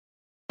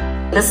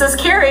This is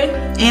Carrie.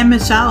 And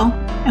Michelle.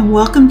 And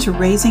welcome to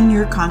Raising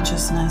Your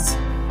Consciousness.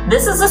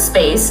 This is a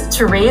space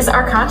to raise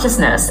our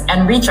consciousness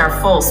and reach our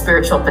full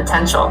spiritual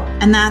potential.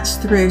 And that's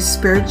through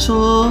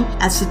spiritual,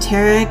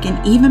 esoteric,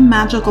 and even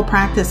magical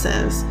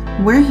practices.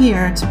 We're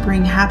here to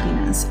bring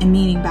happiness and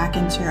meaning back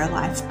into your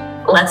life.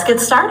 Let's get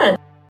started.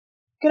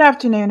 Good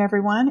afternoon,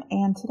 everyone.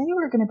 And today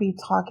we're going to be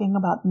talking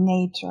about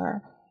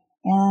nature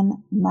and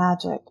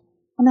magic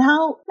and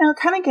how,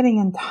 kind of getting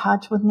in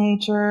touch with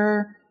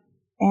nature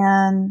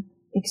and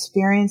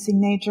experiencing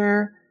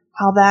nature,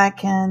 how that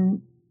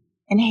can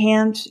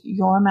enhance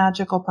your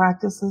magical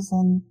practices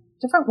in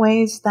different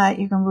ways that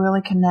you can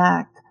really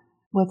connect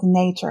with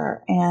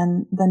nature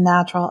and the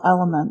natural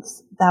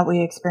elements that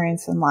we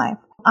experience in life.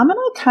 I'm going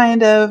to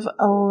kind of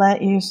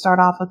let you start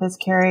off with this,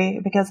 Carrie,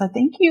 because I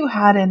think you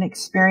had an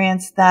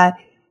experience that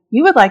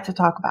you would like to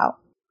talk about.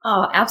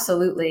 Oh,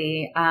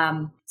 absolutely.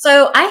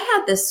 So I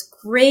had this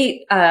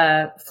great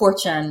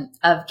fortune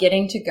of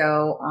getting to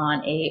go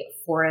on a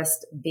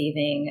forest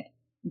bathing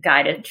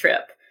guided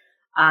trip.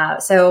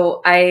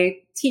 So I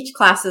teach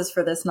classes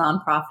for this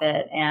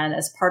nonprofit, and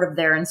as part of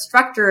their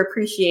instructor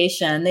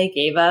appreciation, they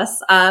gave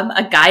us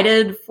a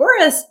guided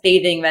forest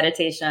bathing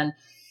meditation.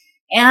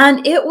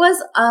 And it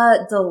was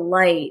a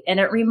delight,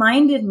 and it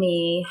reminded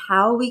me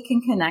how we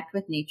can connect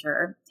with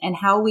nature and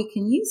how we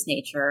can use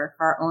nature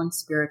for our own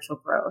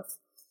spiritual growth.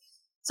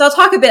 So I'll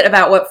talk a bit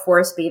about what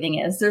forest bathing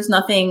is. There's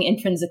nothing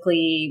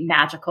intrinsically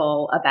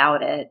magical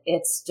about it.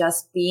 It's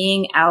just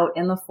being out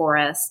in the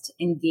forest,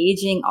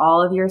 engaging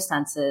all of your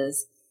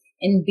senses,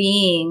 and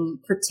being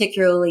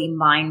particularly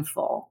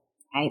mindful,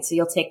 right? So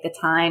you'll take the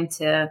time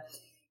to,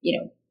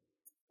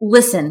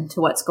 listen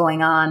to what's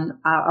going on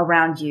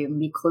around you,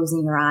 maybe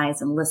closing your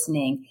eyes and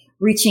listening,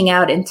 reaching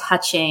out and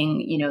touching,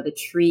 the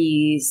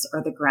trees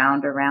or the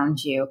ground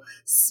around you,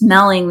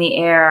 smelling the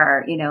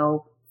air,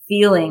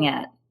 feeling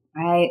it.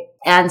 Right.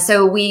 And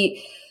so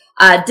we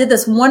did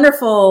this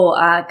wonderful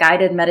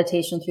guided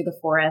meditation through the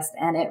forest,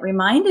 and it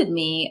reminded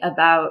me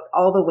about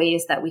all the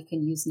ways that we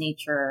can use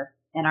nature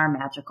in our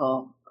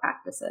magical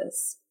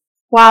practices.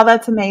 Wow,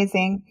 that's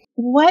amazing.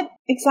 What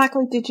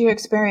exactly did you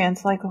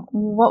experience? Like,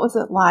 what was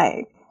it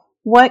like?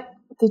 What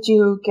did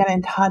you get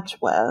in touch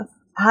with?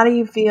 How do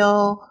you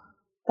feel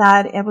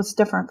that it was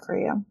different for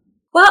you?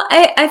 Well,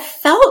 I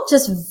felt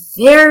just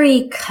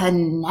very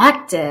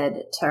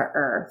connected to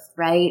Earth,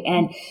 right?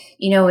 And,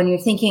 when you're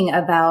thinking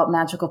about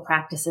magical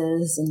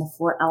practices and the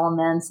 4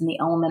 elements and the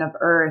element of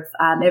Earth,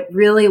 it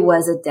really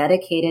was a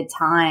dedicated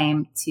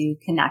time to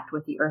connect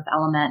with the Earth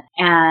element.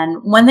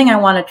 And one thing I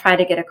want to try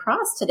to get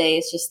across today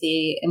is just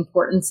the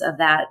importance of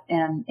that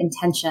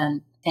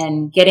intention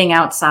and getting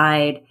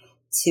outside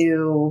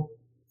to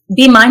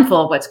be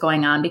mindful of what's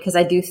going on, because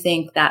I do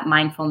think that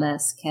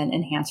mindfulness can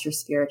enhance your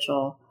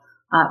spiritual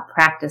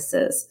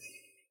practices.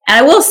 And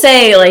I will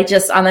say,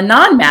 just on the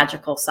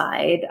non-magical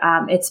side,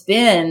 it's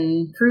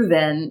been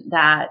proven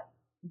that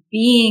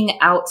being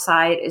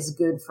outside is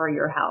good for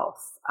your health,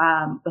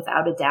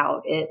 without a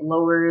doubt. It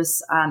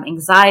lowers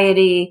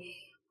anxiety,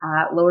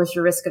 lowers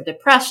your risk of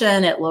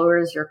depression, it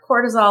lowers your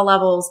cortisol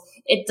levels.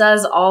 It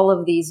does all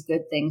of these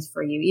good things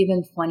for you.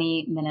 Even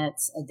 20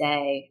 minutes a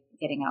day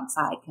getting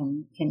outside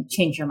can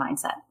change your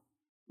mindset.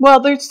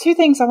 Well, there's 2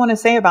 things I want to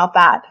say about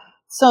that.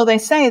 So they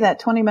say that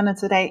 20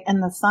 minutes a day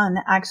in the sun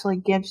actually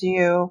gives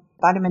you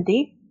vitamin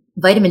D.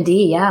 Vitamin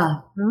D,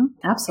 yeah. Mm-hmm.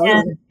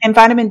 Absolutely. And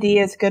vitamin D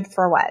is good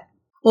for what?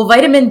 Well,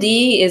 vitamin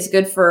D is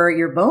good for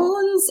your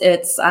bones.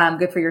 It's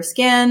good for your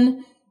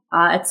skin.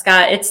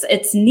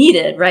 It's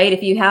needed, right?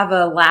 If you have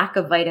a lack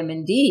of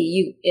vitamin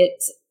D,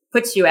 it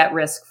puts you at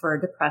risk for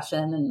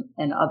depression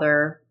and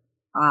other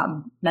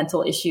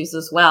mental issues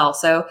as well.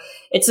 So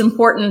it's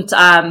important,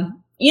 to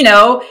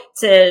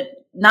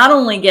not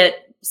only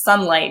get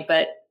sunlight,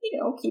 but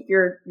keep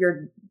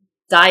your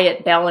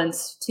diet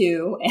balanced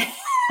too.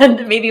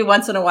 And maybe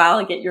once in a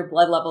while get your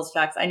blood levels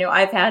checked. I know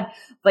I've had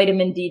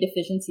vitamin D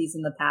deficiencies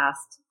in the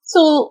past.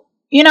 So,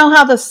 you know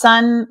how the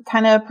sun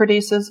kind of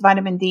produces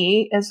vitamin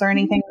D? Is there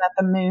anything that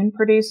the moon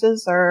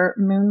produces or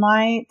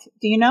moonlight?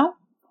 Do you know?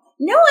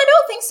 No, I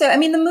don't think so. I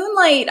mean, the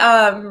moonlight,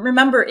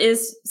 remember,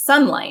 is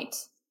sunlight.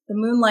 The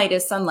moonlight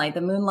is sunlight.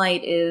 The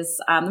moonlight is,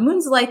 the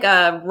moon's like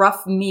a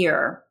rough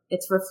mirror.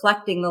 It's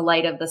reflecting the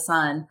light of the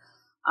sun.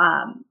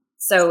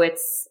 So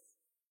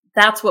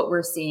that's what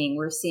we're seeing.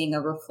 We're seeing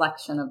a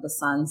reflection of the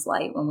sun's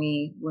light when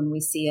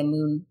we see a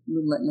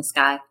moonlit in the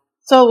sky.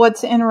 So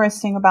what's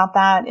interesting about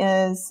that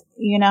is,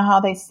 how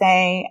they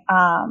say,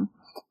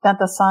 that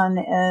the sun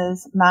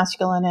is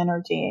masculine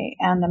energy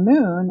and the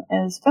moon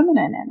is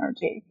feminine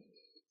energy.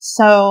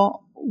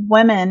 So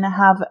women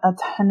have a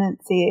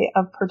tendency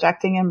of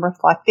projecting and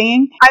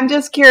reflecting. I'm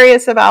just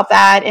curious about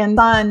that. And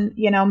sun,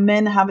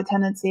 men have a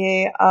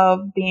tendency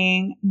of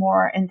being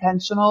more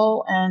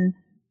intentional and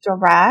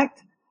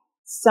direct.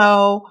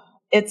 So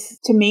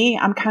to me,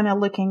 I'm kind of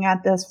looking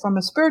at this from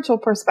a spiritual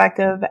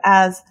perspective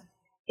as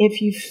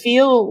if you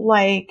feel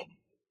like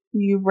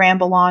you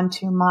ramble on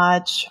too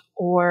much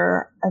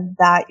or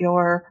that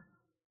you're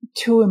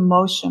too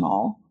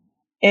emotional,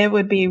 it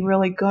would be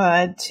really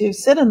good to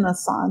sit in the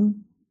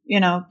sun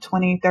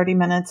 20, 30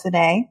 minutes a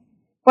day,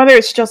 whether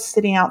it's just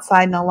sitting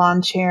outside in a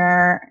lawn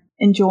chair,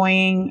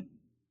 enjoying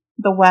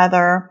the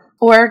weather,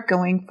 or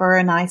going for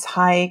a nice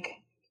hike,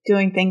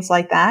 doing things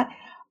like that.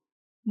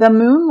 The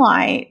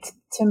moonlight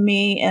to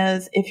me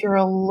is if you're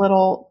a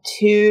little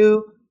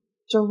too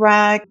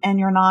direct and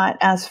you're not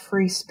as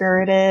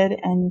free-spirited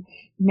and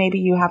maybe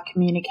you have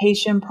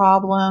communication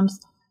problems,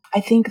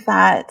 I think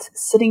that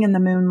sitting in the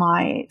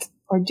moonlight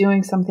or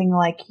doing something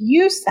like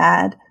you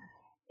said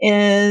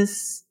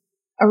is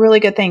a really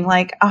good thing.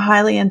 Like a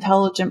highly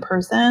intelligent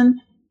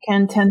person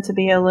can tend to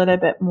be a little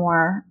bit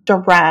more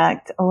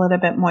direct, a little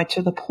bit more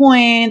to the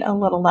point, a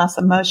little less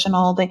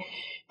emotional. The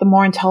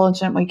more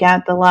intelligent we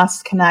get, the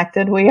less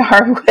connected we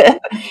are with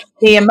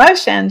the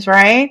emotions,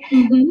 right?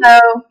 Mm-hmm. So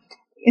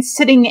it's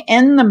sitting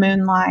in the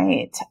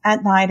moonlight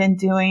at night and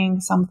doing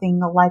something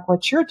like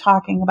what you're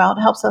talking about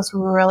helps us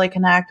really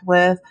connect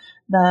with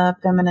the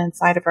feminine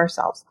side of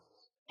ourselves.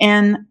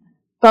 And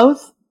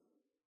both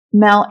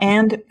male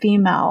and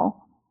female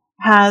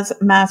has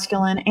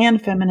masculine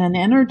and feminine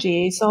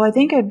energy. So I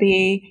think it'd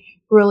be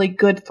really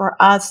good for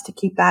us to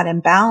keep that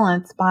in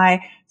balance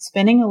by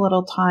spending a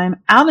little time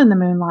out in the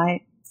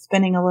moonlight,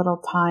 spending a little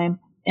time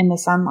in the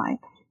sunlight.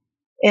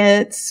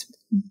 It's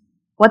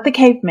what the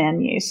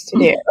cavemen used to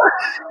do.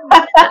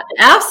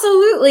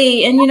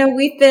 Absolutely. And,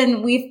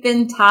 we've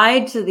been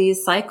tied to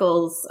these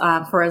cycles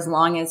for as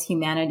long as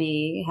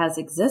humanity has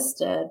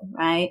existed,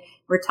 right?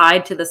 We're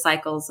tied to the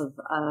cycles of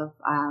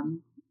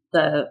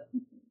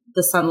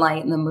the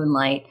sunlight and the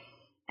moonlight.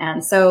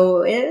 And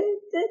so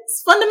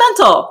it's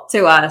fundamental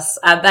to us.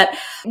 But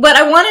what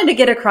I wanted to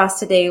get across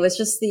today was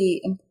just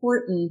the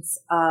importance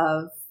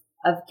of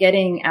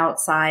getting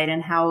outside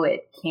and how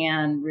it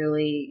can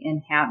really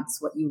enhance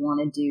what you want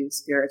to do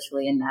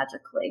spiritually and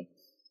magically.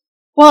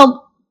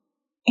 Well,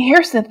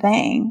 here's the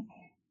thing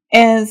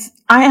is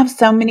I have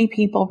so many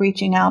people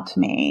reaching out to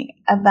me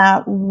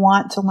that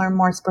want to learn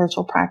more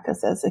spiritual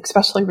practices,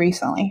 especially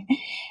recently.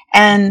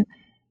 And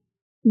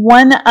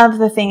one of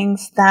the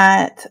things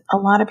that a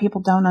lot of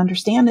people don't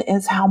understand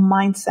is how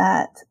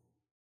mindset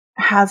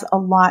has a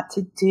lot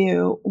to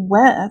do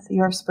with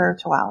your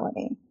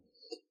spirituality.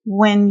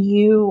 When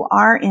you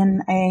are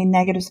in a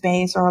negative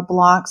space or a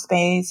blocked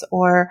space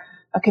or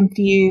a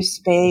confused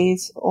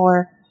space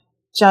or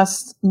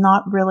just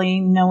not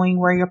really knowing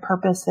where your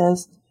purpose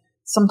is,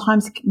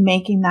 sometimes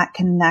making that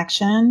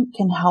connection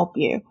can help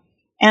you.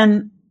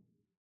 And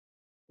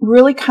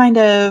really kind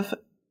of,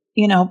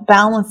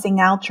 balancing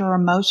out your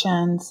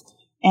emotions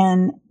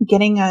and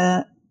getting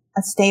a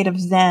state of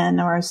zen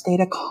or a state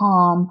of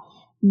calm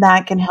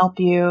that can help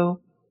you,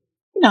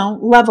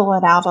 level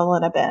it out a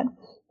little bit.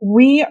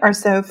 We are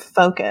so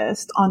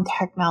focused on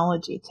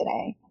technology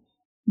today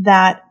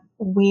that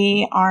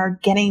we are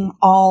getting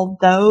all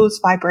those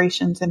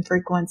vibrations and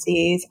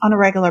frequencies on a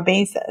regular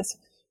basis.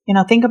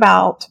 Think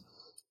about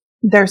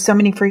there's so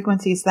many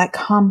frequencies that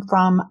come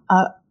from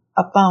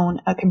a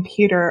phone, a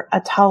computer,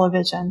 a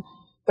television.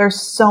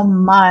 There's so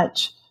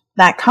much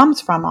that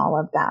comes from all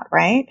of that,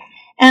 right?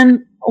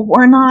 And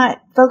we're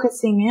not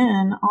focusing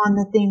in on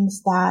the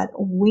things that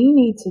we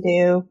need to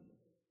do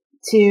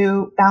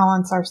to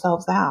balance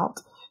ourselves out.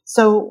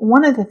 So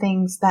one of the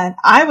things that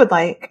I would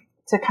like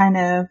to kind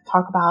of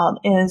talk about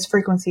is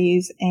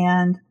frequencies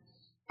and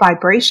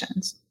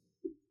vibrations.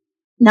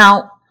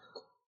 Now,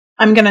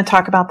 I'm going to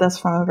talk about this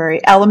from a very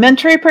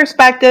elementary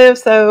perspective,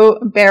 so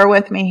bear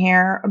with me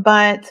here.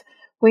 But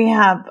we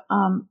have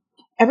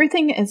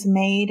everything is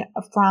made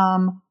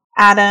from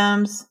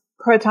atoms,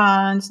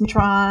 protons,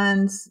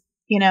 neutrons,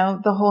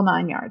 the whole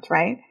 9 yards,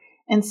 right?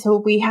 And so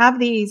we have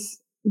these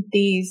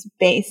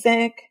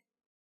basic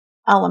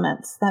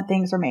elements that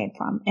things are made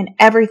from, and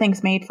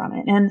everything's made from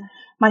it. And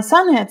my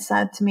son had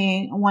said to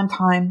me one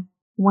time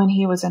when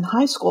he was in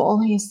high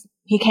school,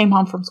 he came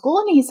home from school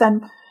and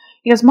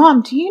he goes,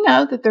 Mom, do you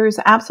know that there's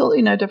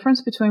absolutely no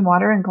difference between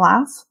water and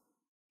glass?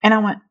 And I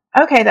went,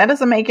 okay, that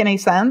doesn't make any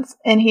sense.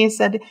 And he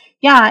said,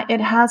 yeah,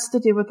 it has to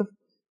do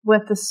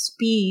with the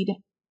speed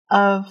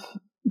of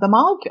the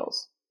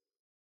molecules.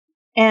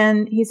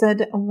 And he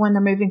said, when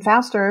they're moving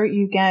faster,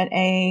 you get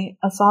a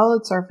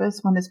solid surface.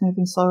 When it's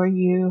moving slower,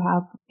 you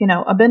have,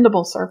 a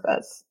bendable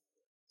surface.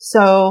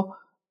 So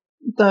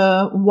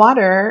the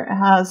water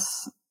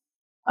has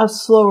a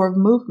slower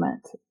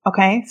movement.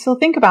 Okay. So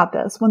think about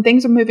this. When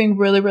things are moving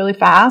really, really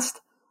fast,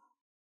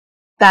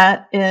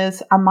 that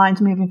is our mind's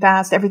moving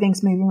fast.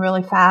 Everything's moving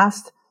really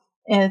fast.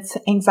 It's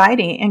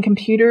anxiety, and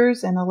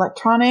computers and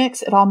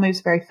electronics, it all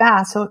moves very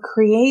fast. So it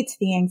creates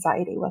the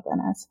anxiety within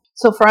us.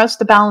 So for us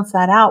to balance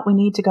that out, we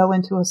need to go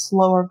into a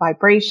slower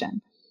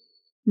vibration.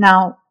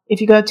 Now,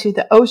 if you go to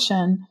the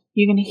ocean,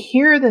 you can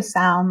hear the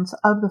sounds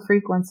of the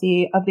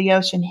frequency of the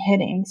ocean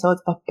hitting. So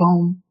it's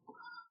ba-boom,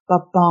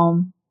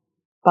 ba-boom,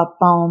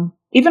 ba-boom.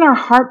 Even our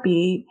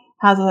heartbeat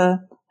has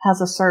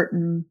a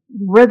certain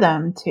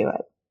rhythm to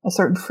it, a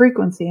certain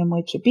frequency in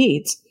which it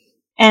beats.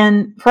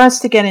 And for us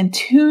to get in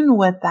tune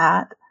with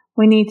that,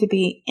 we need to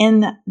be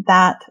in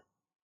that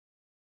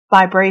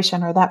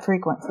vibration or that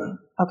frequency.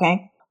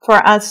 Okay. for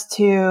us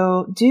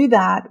to do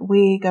that,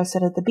 we go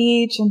sit at the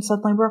beach and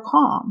suddenly we're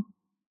calm.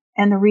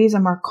 And the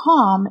reason we're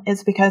calm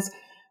is because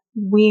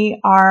we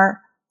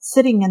are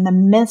sitting in the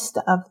midst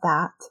of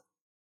that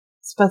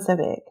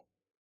specific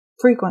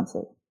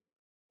frequency.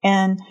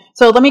 And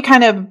so let me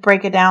kind of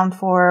break it down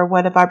for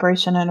what a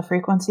vibration and a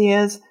frequency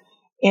is.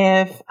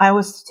 If I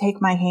was to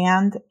take my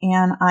hand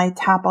and I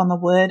tap on the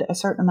wood a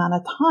certain amount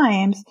of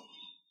times,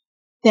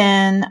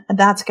 then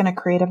that's going to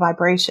create a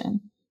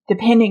vibration.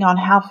 Depending on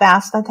how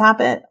fast I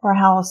tap it or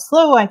how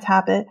slow I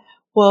tap it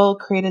will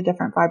create a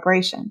different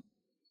vibration.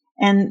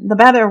 And the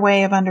better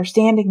way of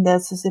understanding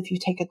this is if you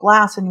take a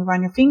glass and you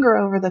run your finger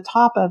over the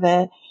top of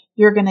it,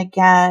 you're going to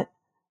get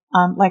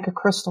like a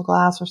crystal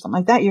glass or something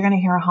like that. You're going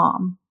to hear a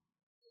hum.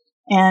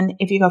 And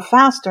if you go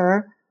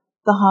faster,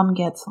 the hum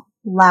gets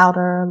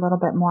louder, a little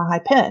bit more high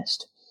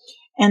pitched.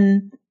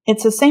 And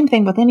it's the same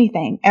thing with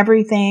anything.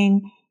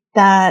 Everything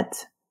that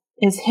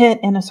is hit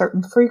in a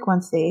certain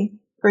frequency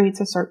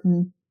creates a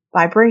certain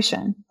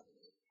vibration.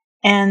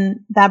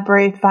 And that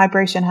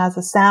vibration has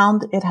a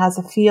sound, it has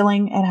a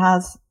feeling, it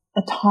has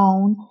a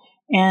tone,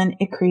 and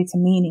it creates a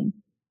meaning.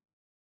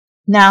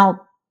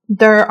 Now,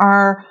 there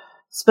are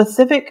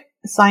specific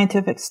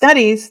scientific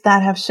studies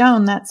that have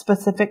shown that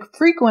specific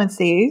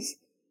frequencies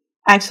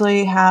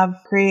actually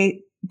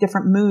create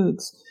different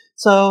moods.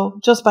 So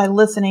just by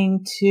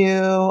listening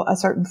to a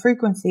certain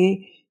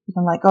frequency, you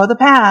can let go of the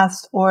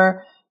past,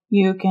 or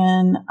you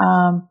can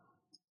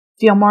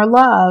feel more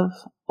love,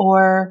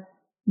 or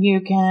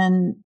you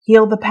can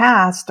heal the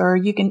past, or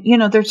you can,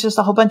 there's just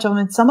a whole bunch of them.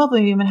 And some of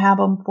them even have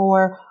them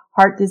for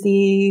heart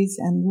disease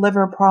and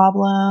liver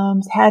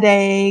problems,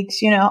 headaches,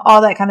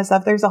 all that kind of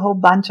stuff. There's a whole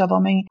bunch of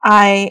them.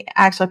 I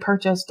actually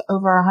purchased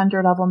over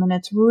 100 of them, and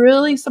it's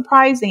really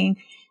surprising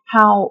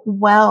how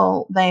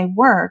well they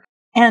work.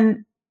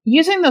 And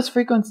using those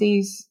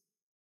frequencies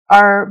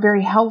are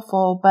very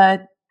helpful,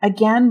 but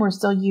again, we're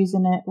still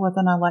using it with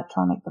an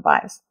electronic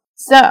device.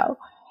 So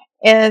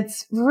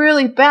it's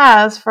really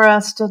best for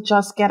us to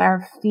just get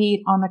our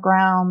feet on the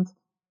ground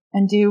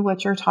and do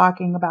what you're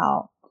talking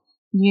about.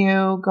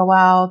 You go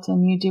out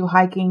and you do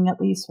hiking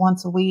at least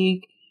once a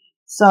week.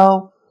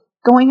 So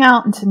going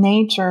out into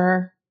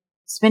nature,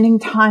 spending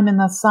time in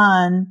the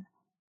sun,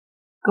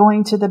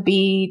 going to the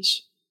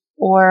beach,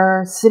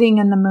 or sitting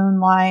in the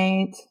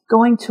moonlight,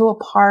 going to a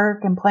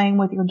park and playing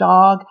with your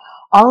dog,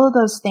 all of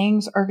those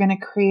things are going to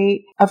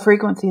create a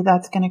frequency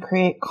that's going to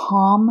create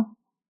calm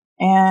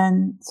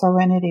and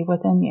serenity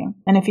within you.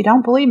 And if you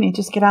don't believe me,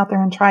 just get out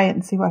there and try it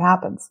and see what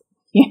happens.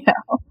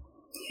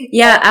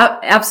 Yeah,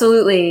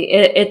 absolutely.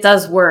 It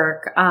does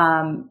work.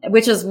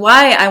 Which is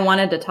why I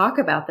wanted to talk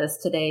about this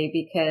today,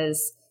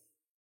 because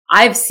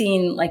I've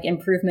seen like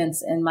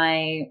improvements in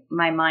my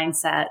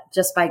mindset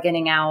just by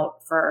getting out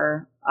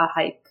for a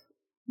hike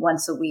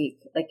once a week,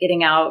 like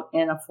getting out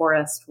in a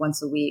forest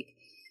once a week.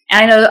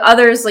 And I know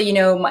others,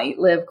 might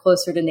live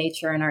closer to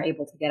nature and are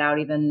able to get out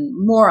even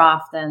more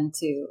often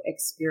to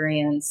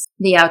experience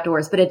the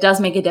outdoors, but it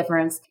does make a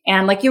difference.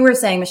 And like you were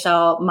saying,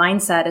 Michelle,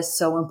 mindset is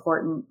so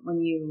important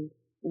when you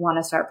want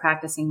to start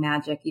practicing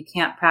magic. You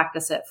can't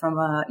practice it from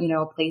a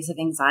place of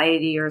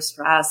anxiety or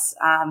stress.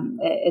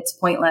 It's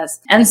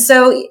pointless. And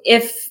so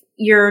if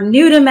you're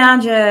new to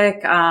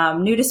magic,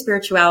 new to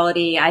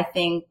spirituality, I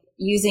think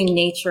using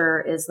nature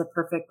is the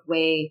perfect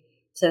way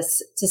to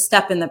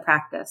step in the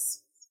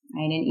practice,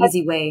 right? An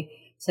easy way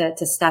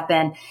to step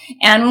in.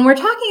 And when we're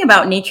talking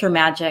about nature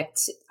magic,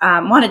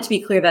 wanted to be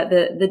clear that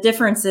the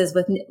differences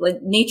with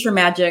nature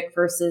magic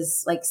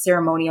versus like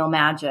ceremonial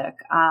magic.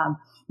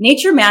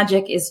 Nature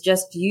magic is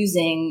just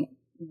using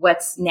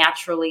what's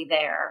naturally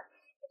there.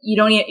 You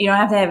don't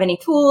have to have any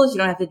tools. You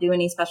don't have to do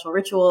any special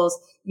rituals.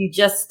 You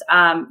just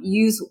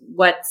use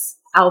what's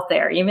out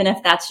there, even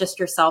if that's just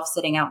yourself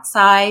sitting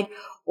outside.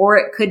 Or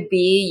it could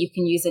be you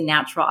can use a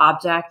natural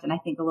object. And I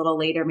think a little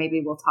later,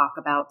 maybe we'll talk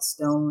about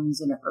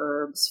stones and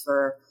herbs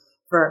for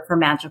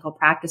magical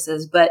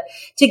practices. But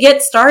to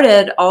get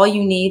started, all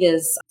you need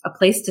is a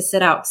place to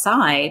sit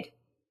outside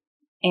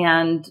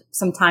and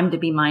some time to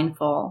be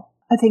mindful.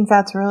 I think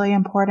that's really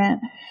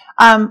important.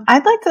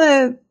 I'd like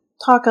to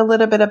talk a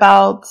little bit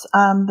about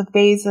the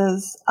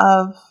phases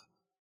of,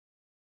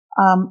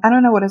 I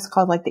don't know what it's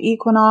called, like the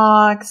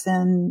equinox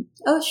and...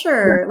 Oh,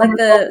 sure.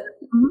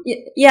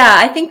 Yeah,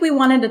 I think we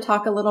wanted to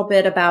talk a little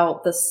bit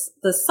about the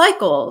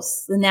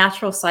cycles, the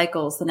natural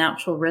cycles, the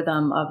natural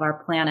rhythm of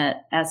our planet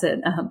as it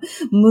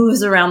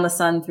moves around the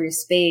sun through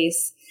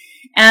space.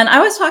 And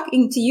I was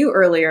talking to you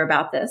earlier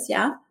about this,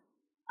 yeah?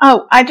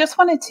 Oh, I just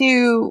wanted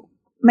to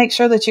make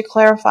sure that you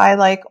clarify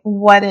like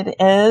what it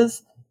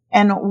is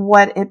and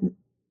what it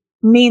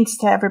means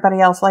to everybody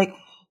else. Like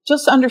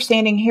just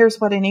understanding here's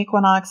what an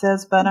equinox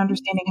is, but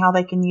understanding how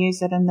they can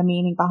use it and the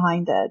meaning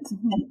behind it.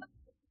 Mm-hmm. And,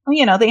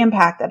 the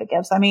impact that it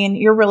gives. I mean,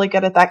 you're really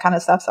good at that kind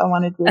of stuff. So I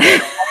wanted to.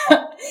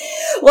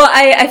 Well,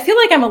 I feel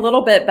like I'm a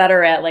little bit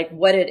better at like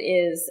what it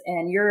is,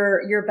 and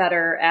you're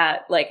better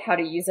at like how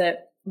to use it.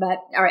 But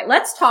all right,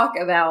 let's talk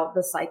about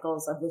the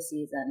cycles of the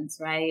seasons,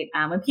 right?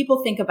 When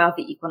people think about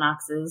the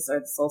equinoxes or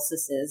the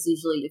solstices,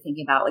 usually you're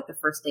thinking about like the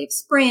first day of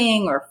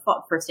spring or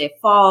first day of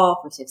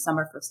fall, first day of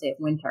summer, first day of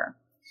winter.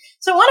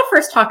 So I want to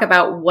first talk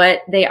about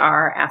what they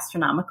are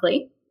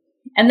astronomically.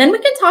 And then we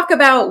can talk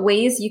about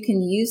ways you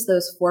can use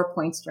those 4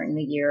 points during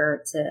the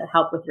year to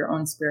help with your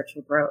own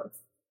spiritual growth,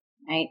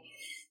 right?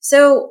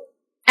 So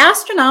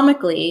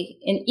astronomically,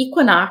 an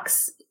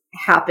equinox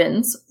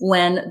happens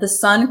when the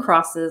sun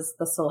crosses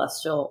the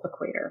celestial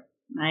equator,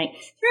 right?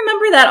 So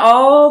remember that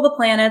all the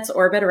planets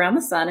orbit around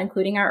the sun,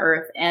 including our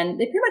Earth, and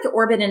they pretty much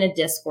orbit in a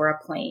disk or a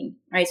plane,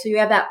 right? So you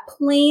have that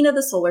plane of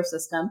the solar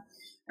system,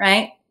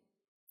 right?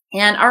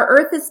 And our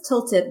Earth is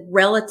tilted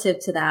relative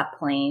to that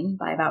plane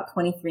by about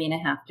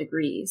 23.5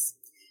 degrees,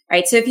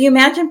 right? So if you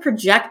imagine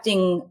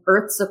projecting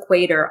Earth's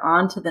equator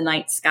onto the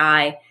night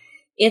sky,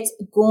 it's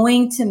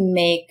going to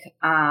make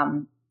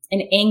an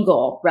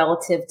angle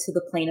relative to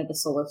the plane of the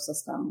solar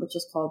system, which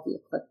is called the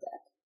ecliptic,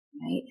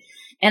 right?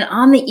 And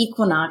on the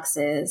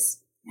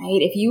equinoxes,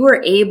 right, if you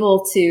were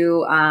able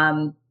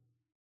to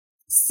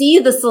see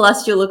the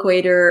celestial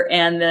equator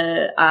and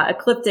the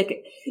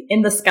ecliptic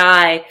in the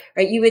sky,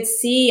 right, you would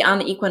see on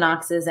the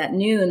equinoxes at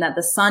noon that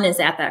the sun is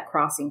at that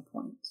crossing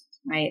point,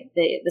 right?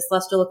 The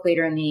celestial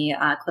equator and the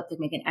ecliptic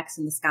make an X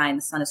in the sky and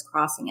the sun is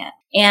crossing it.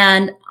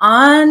 And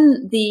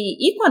on the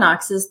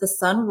equinoxes, the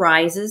sun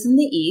rises in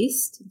the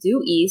east,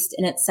 due east,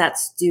 and it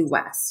sets due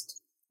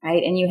west,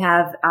 right? And you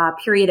have a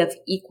period of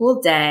equal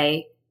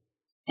day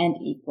and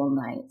equal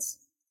night,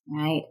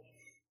 right?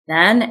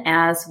 Then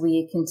as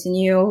we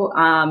continue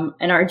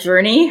in our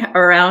journey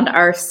around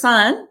our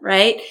sun,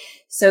 right?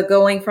 So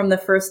going from the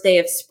first day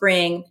of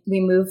spring, we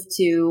move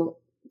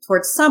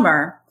towards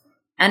summer.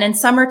 And in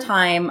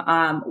summertime,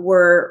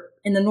 we're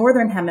in the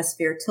northern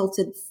hemisphere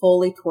tilted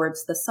fully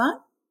towards the sun.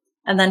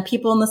 And then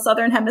people in the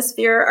southern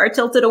hemisphere are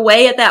tilted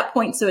away at that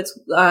point. So it's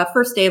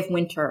first day of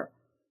winter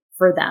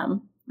for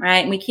them,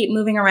 right? And we keep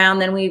moving around.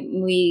 Then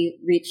we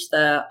reach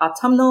the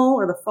autumnal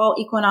or the fall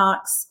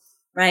equinox,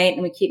 right?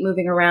 And we keep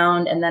moving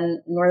around. And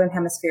then northern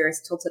hemisphere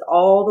is tilted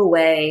all the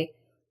way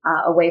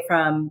away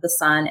from the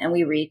sun. And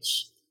we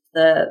reach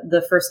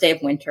the first day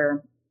of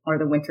winter or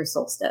the winter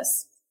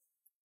solstice.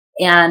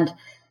 And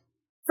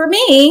for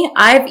me,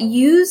 I've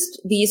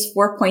used these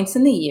 4 points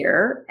in the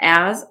year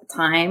as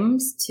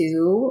times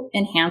to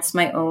enhance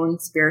my own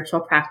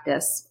spiritual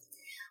practice.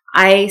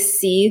 I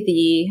see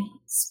the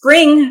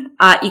spring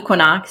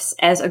equinox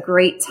as a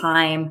great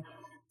time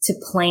to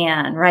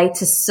plan, right?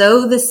 To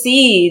sow the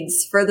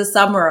seeds for the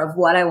summer of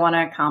what I want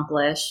to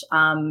accomplish,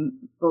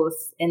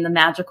 both in the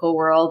magical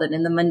world and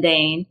in the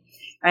mundane,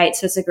 right?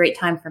 So it's a great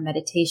time for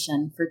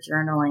meditation, for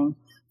journaling,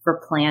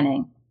 for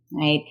planning,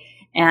 right?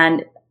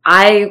 And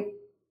I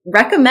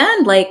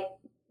recommend like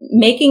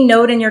making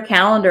note in your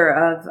calendar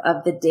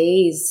of the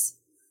days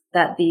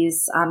that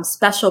these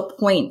special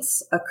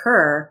points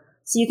occur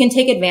so you can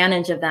take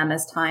advantage of them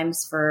as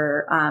times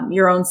for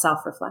your own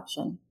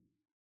self-reflection.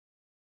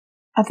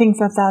 I think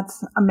that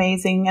that's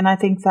amazing. And I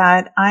think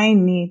that I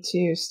need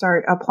to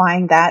start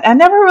applying that. I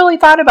never really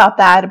thought about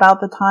that,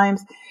 about the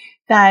times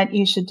that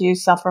you should do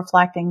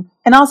self-reflecting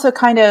and also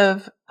kind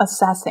of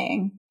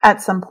assessing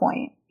at some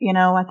point. You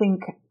know, I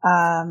think,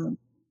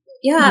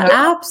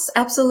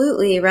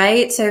 absolutely.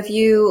 Right. So if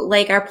you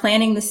like are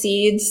planting the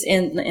seeds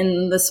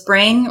in the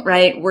spring,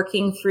 right,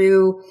 working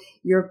through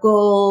your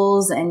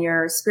goals and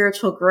your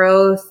spiritual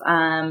growth,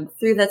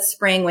 through that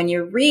spring, when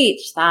you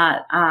reach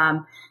that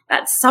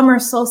summer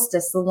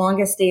solstice, the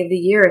longest day of the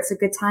year, it's a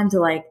good time to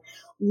like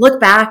look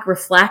back,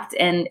 reflect,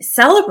 and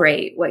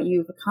celebrate what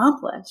you've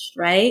accomplished,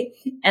 right?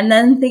 And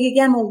then think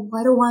again, well,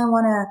 what do I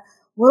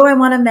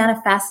want to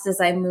manifest as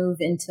I move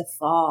into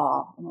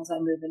fall and as I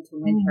move into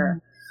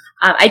winter?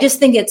 I just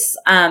think it's,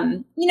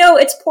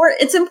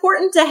 it's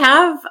important to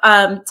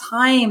have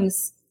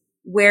times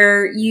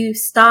where you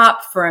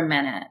stop for a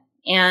minute.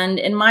 And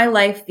in my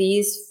life,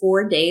 these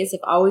 4 days have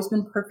always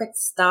been perfect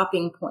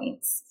stopping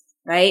points.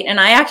 Right. And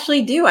I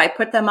actually do. I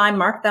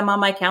mark them on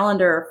my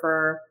calendar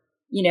for,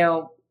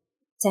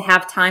 to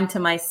have time to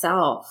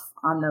myself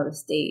on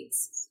those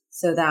dates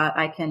so that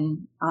I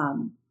can,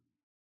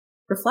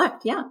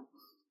 reflect. Yeah.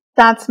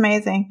 That's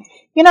amazing.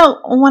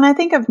 When I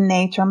think of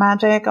nature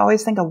magic, I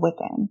always think of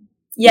Wiccan.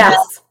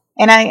 Yes.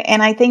 And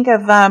I think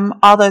of,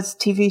 all those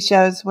TV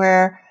shows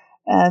where,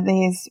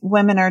 these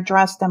women are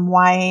dressed in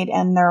white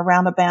and they're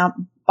around a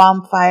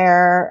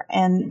bonfire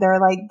and they're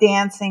like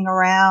dancing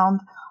around.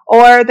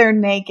 Or they're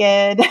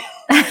naked. Yep.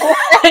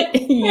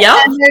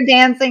 And they're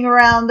dancing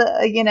around,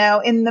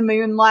 in the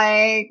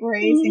moonlight,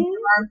 raising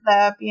their arms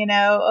up,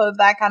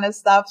 that kind of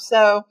stuff.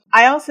 So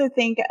I also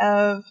think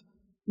of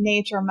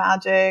nature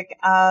magic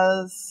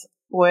as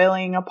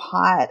boiling a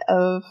pot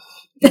of,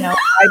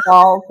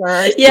 eyeballs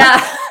or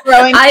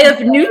throwing eye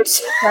of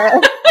newt.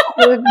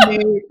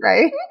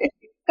 Right?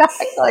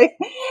 Exactly.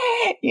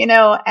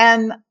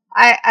 And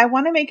I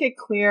want to make it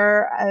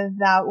clear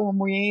that when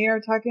we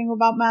are talking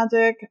about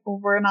magic,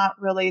 we're not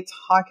really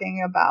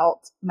talking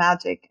about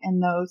magic in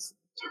those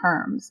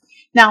terms.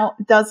 Now,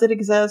 does it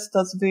exist?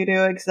 Does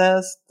voodoo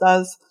exist?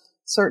 Does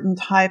certain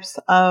types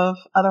of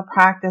other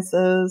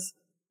practices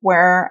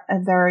where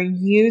they're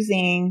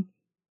using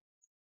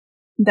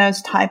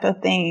those type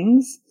of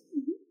things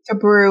to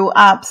brew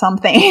up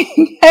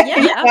something?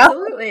 Yeah,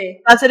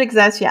 absolutely. Does it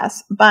exist?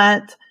 Yes.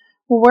 But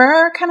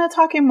we're kind of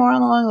talking more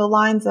along the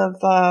lines of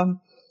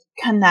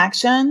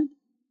connection,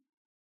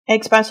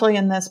 especially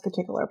in this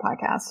particular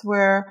podcast,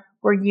 where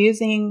we're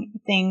using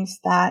things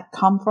that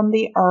come from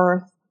the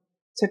earth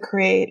to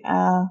create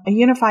a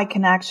unified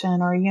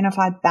connection or a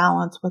unified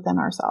balance within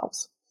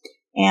ourselves.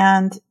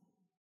 And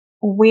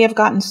we have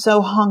gotten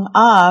so hung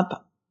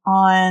up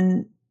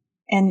on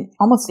and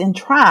almost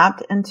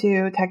entrapped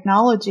into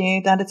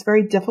technology that it's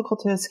very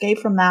difficult to escape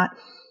from that.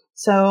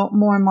 So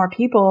more and more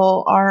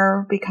people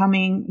are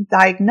becoming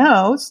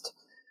diagnosed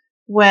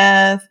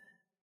with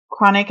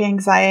chronic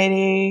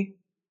anxiety,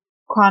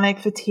 chronic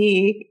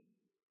fatigue,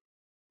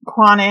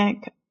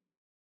 chronic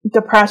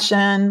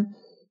depression,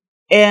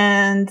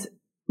 and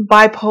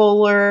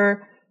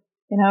bipolar,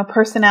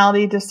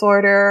 personality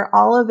disorder,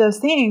 all of those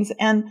things.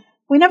 And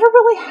we never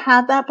really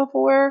had that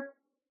before,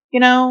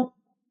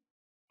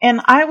 and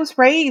I was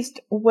raised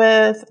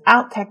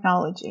without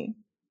technology.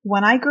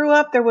 When I grew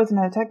up, there was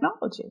no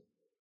technology.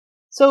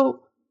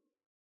 So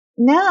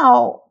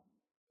now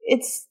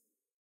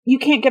you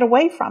can't get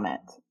away from it.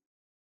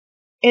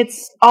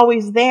 It's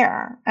always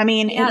there. I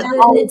mean,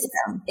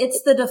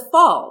 it's the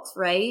default,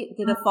 right?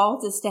 The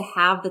default is to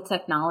have the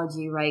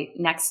technology right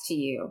next to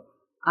you.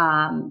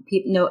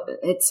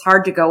 It's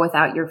hard to go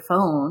without your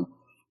phone.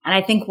 And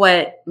I think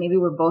what maybe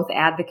we're both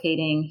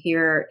advocating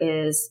here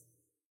is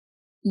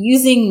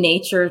using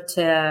nature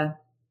to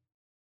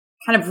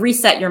kind of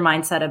reset your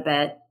mindset a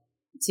bit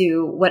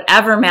to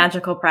whatever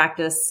magical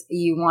practice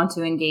you want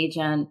to engage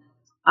in.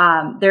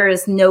 There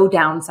is no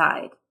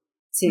downside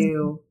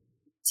to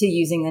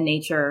using the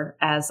nature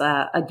as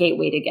a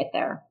gateway to get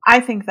there. I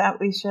think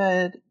that we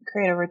should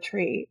create a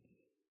retreat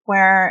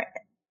where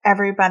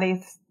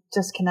everybody's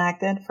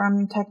disconnected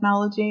from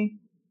technology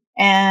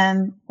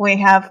and we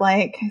have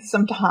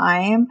some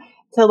time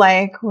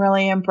to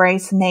really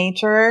embrace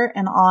nature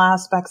and all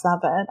aspects of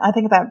it. I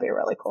think that would be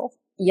really cool.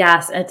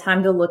 Yes, a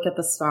time to look at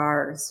the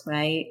stars,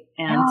 right?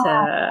 And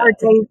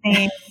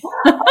stargazing.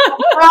 Oh,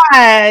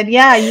 God.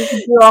 Yeah, you can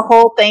do a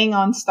whole thing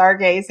on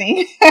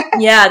stargazing.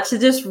 Yeah, to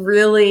just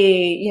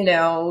really,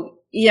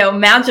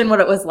 imagine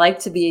what it was like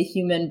to be a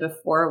human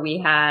before we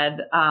had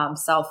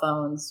cell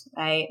phones,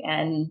 right?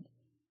 And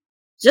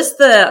just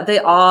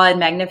the awe and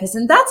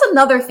magnificence. That's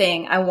another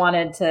thing I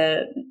wanted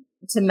to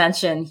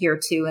mention here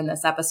too in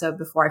this episode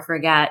before I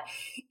forget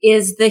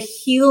is the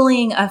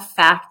healing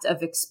effect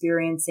of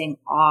experiencing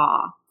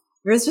awe.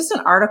 There's just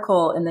an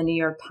article in the New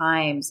York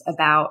Times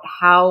about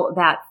how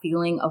that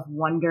feeling of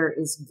wonder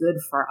is good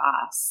for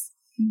us,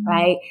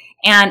 right?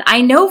 And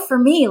I know for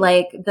me,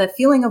 the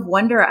feeling of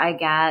wonder I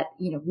get,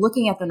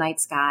 looking at the night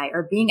sky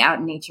or being out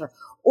in nature,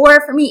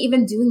 or for me,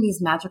 even doing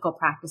these magical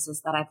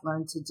practices that I've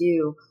learned to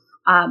do,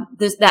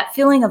 there's that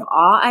feeling of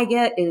awe I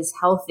get is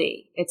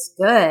healthy. It's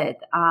good.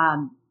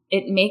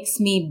 It makes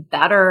me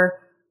better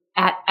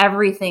at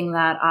everything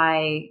that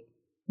I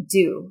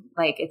do.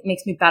 It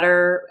makes me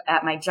better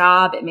at my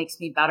job. It makes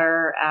me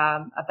better,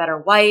 a better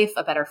wife,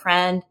 a better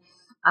friend,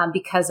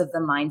 because of the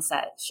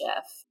mindset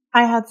shift.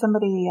 I had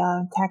somebody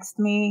text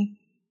me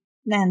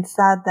and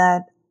said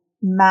that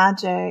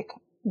magic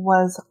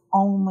was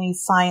only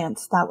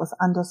science that was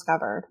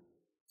undiscovered.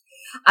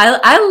 I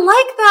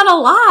like that a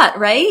lot,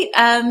 right?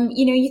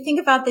 You think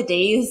about the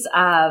days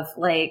of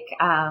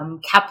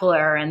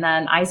Kepler and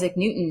then Isaac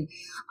Newton.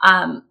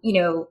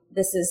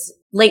 This is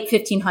late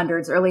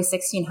 1500s, early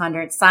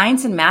 1600s.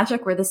 Science and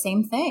magic were the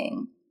same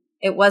thing.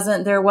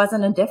 There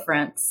wasn't a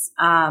difference.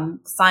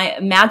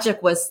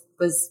 Magic was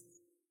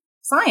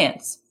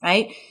science,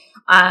 right?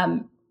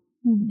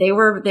 They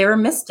were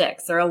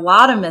mystics. There are a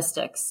lot of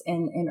mystics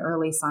in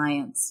early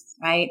science,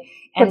 right?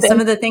 And some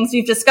of the things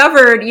we've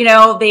discovered,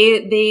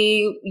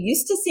 they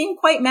used to seem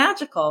quite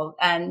magical.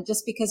 And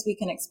just because we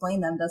can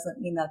explain them doesn't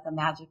mean that the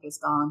magic is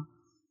gone.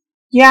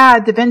 Yeah,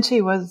 Da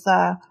Vinci was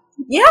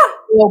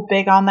real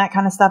big on that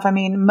kind of stuff. I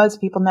mean, most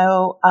people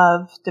know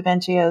of Da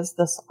Vinci as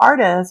this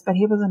artist, but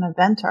he was an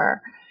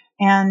inventor.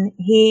 And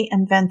he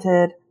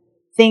invented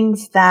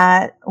things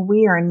that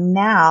we are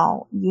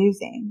now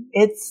using.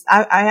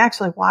 I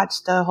actually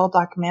watched a whole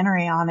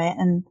documentary on it,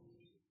 and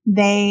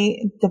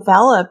they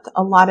developed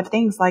a lot of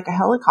things, like a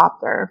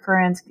helicopter,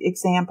 for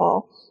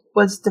example,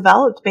 was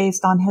developed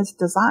based on his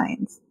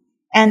designs.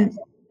 And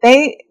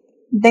they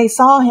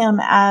saw him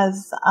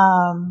as,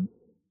 kind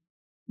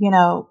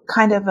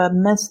of a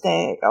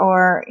mystic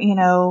or,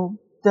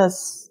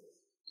 this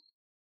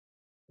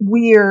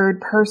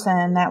weird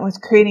person that was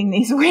creating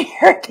these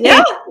weird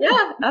things.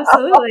 Yeah,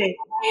 absolutely.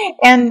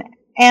 And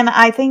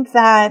I think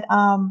that,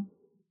 a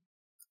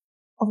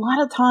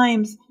lot of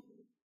times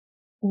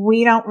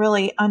we don't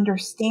really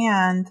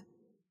understand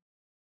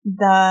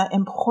the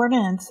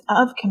importance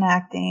of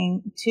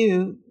connecting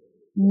to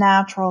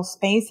natural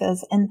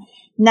spaces. And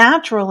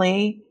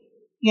naturally,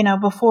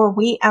 before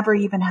we ever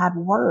even had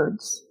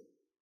words,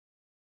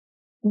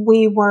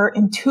 we were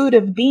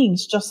intuitive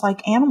beings, just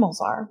like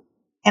animals are.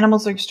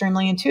 Animals are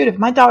extremely intuitive.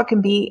 My dog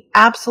can be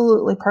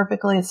absolutely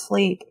perfectly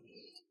asleep,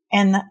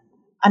 and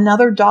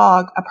another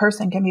dog, a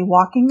person, can be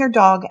walking their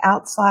dog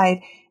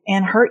outside,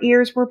 and her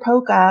ears will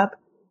poke up,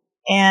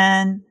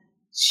 and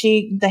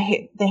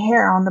the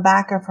hair on the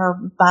back of her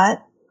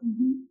butt,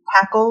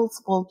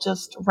 hackles will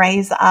just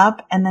raise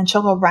up, and then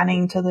she'll go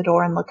running to the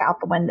door and look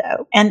out the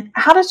window. And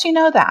how does she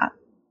know that?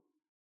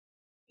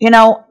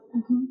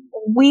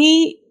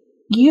 We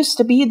used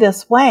to be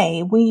this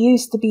way. We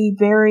used to be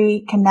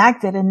very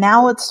connected, and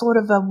now it's sort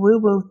of a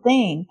woo-woo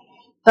thing.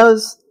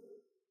 Those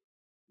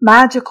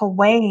magical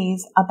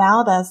ways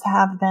about us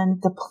have been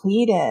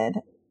depleted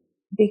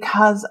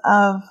because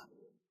of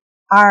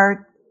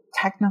our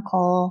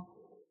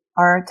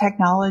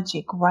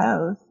technology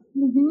growth.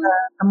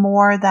 The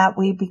more that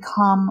we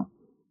become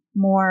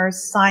more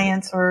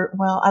science,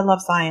 I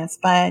love science,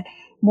 but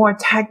more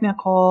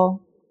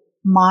technical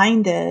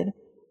minded,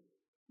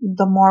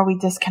 the more we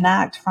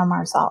disconnect from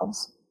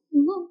ourselves.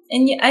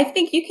 And I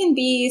think you can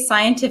be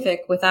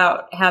scientific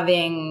without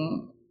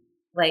having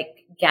like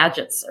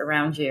gadgets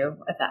around you,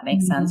 if that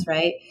makes sense,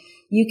 right?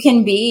 You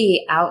can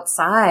be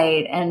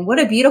outside, and what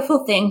a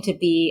beautiful thing to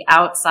be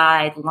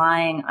outside,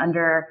 lying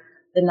under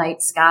the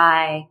night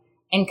sky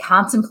and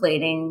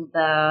contemplating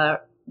the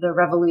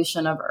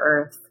revolution of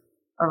Earth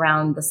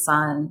around the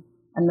sun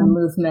and the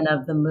movement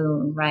of the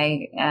moon,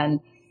 right?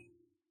 And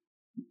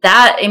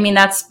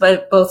that's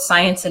both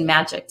science and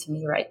magic to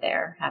me right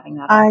there, having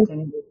that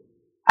opportunity.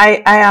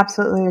 I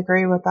absolutely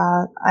agree with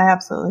that.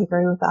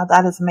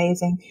 That is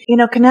amazing.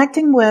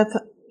 Connecting with,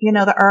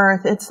 the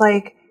earth, it's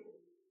like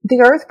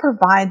the earth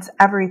provides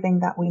everything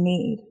that we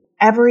need.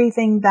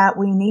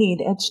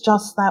 It's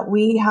just that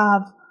we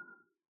have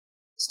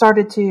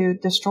started to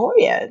destroy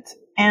it,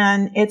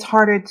 and it's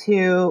harder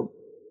to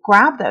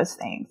grab those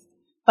things.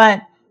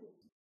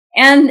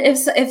 And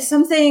if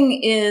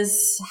something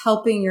is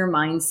helping your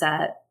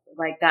mindset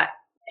like that,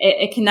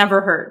 it can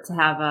never hurt to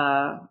have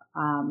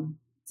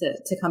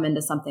to come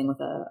into something with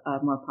a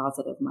more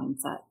positive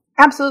mindset.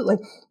 Absolutely.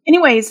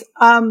 Anyways,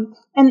 and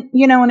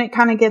it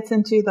kind of gets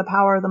into the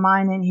power of the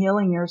mind and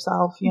healing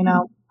yourself,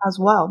 as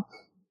well.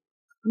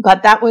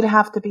 But that would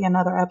have to be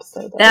another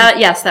episode. That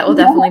will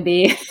definitely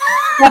be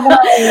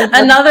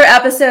another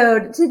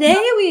episode. Today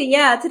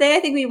I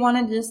think we want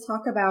to just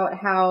talk about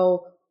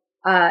how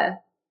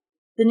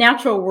the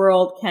natural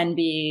world can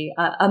be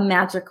a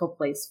magical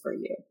place for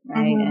you,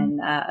 right? And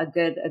a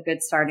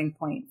good starting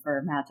point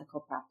for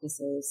magical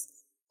practices.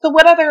 So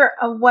what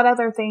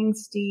other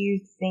things do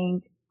you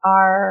think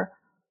are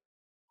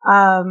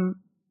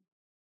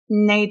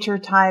nature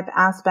type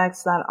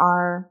aspects that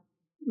are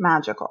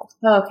magical?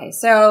 Okay,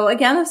 so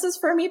again, this is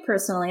for me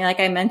personally. Like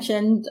I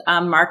mentioned,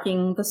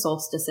 marking the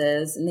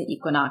solstices and the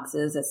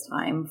equinoxes as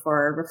time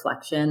for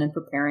reflection and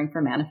preparing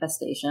for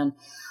manifestation.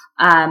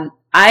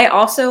 I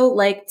also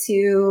like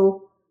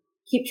to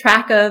keep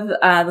track of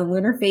the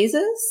lunar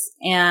phases,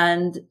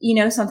 and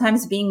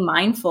sometimes being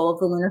mindful of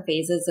the lunar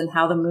phases and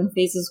how the moon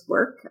phases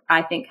work,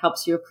 I think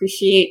helps you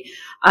appreciate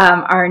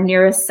our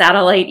nearest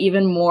satellite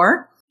even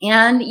more.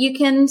 And you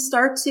can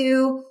start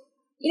to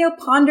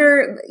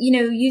ponder,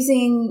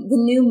 using the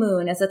new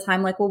moon as a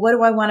time like, well, what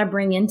do I want to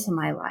bring into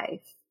my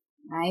life?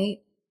 Right?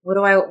 What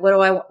do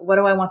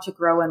I want to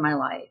grow in my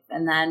life?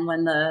 And then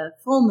when the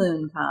full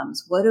moon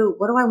comes, what do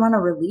I want to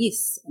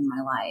release in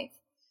my life?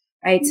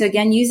 Right. So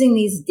again, using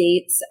these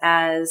dates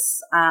as,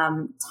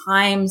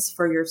 times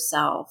for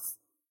yourself.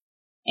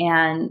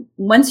 And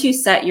once you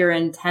set your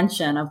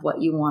intention of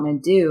what you want to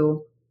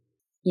do,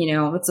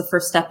 it's the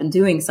first step in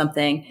doing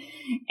something.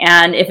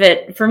 And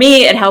for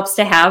me, it helps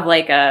to have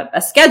like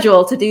a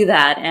schedule to do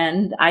that.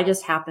 And I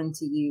just happen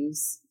to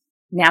use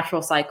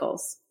natural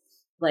cycles,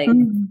 like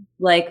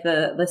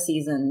the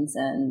seasons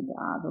and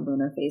the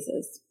lunar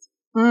phases.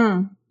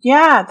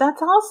 Yeah,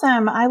 that's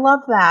awesome. I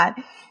love that.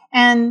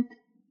 And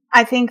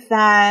I think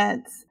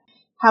that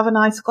have a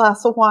nice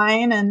glass of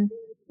wine and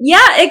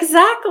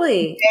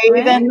exactly.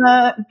 Bathe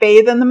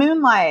in the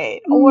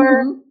moonlight,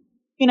 or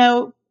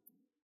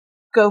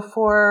go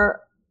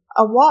for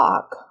a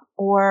walk,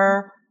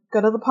 or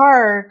go to the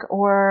park,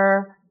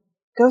 or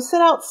go sit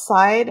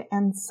outside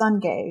and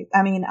stargaze.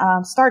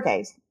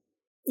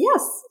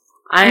 Yes.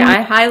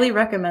 I highly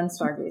recommend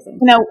stargazing.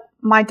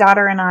 My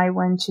daughter and I,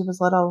 when she was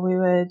little,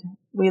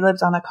 we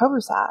lived on a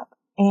cul-de-sac,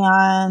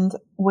 and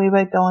we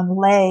would go and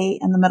lay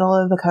in the middle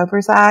of the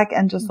cul-de-sac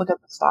and just look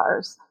at the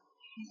stars.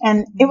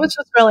 And it was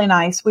just really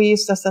nice. We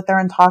used to sit there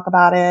and talk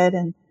about it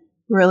and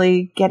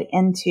really get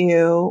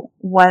into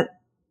what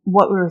we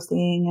were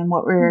seeing and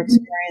what we were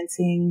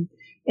experiencing.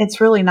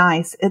 It's really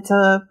nice. It's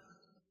a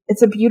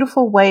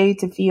beautiful way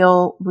to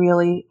feel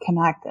really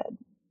connected.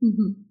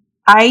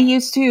 I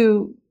used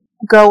to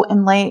go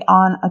and lay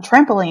on a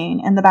trampoline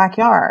in the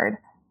backyard.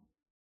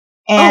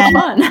 And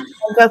fun.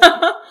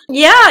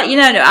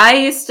 I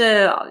used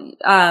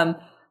to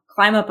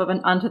climb up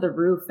onto the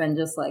roof and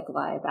just like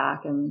lie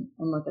back and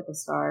look at the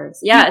stars.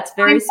 Yeah, it's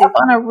very super.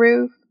 On a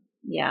roof.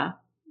 Yeah.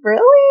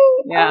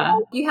 Really? Yeah.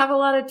 You have a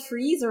lot of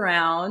trees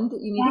around.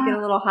 You need to get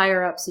a little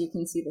higher up so you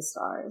can see the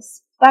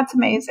stars. That's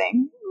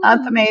amazing.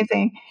 That's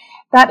amazing.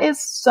 That is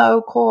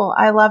so cool.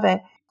 I love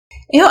it.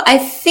 I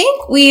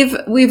think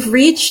we've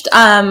reached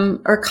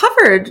or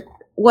covered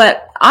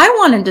what I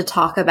wanted to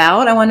talk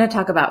about. I want to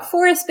talk about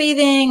forest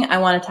bathing. I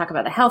want to talk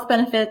about the health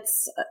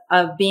benefits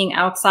of being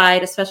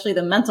outside, especially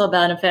the mental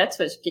benefits,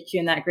 which get you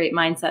in that great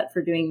mindset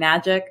for doing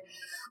magic.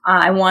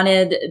 I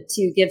wanted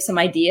to give some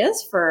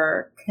ideas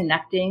for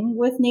connecting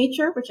with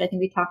nature, which I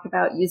think we talked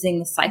about, using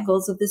the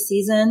cycles of the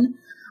season,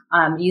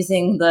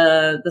 using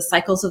the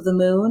cycles of the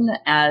moon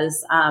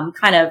as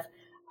kind of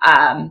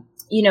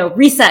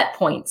reset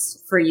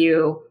points for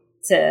you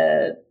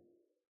to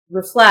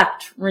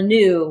reflect,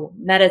 renew,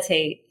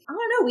 meditate. I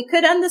don't know. We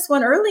could end this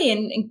one early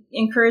and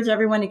encourage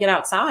everyone to get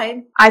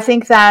outside. I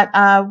think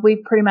that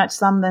we've pretty much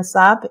summed this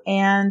up,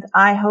 and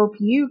I hope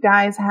you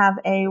guys have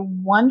a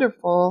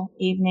wonderful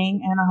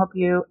evening, and I hope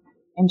you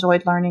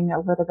enjoyed learning a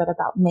little bit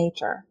about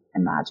nature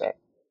and magic.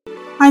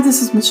 Hi,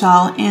 this is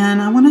Michelle,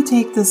 and I want to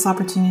take this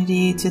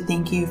opportunity to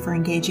thank you for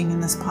engaging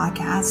in this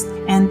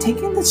podcast and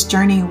taking this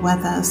journey with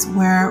us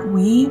where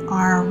we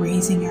are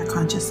raising your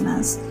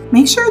consciousness.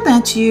 Make sure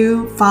that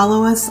you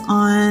follow us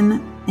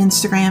on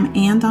Instagram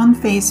and on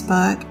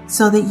Facebook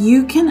so that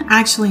you can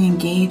actually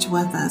engage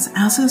with us,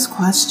 ask us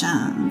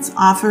questions,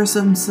 offer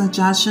some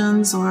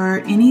suggestions, or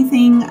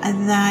anything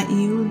that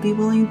you would be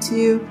willing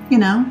to,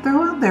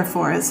 throw out there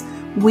for us.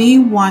 We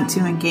want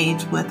to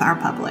engage with our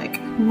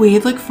public. We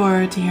look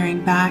forward to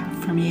hearing back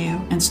from you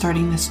and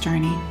starting this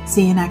journey.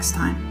 See you next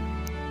time.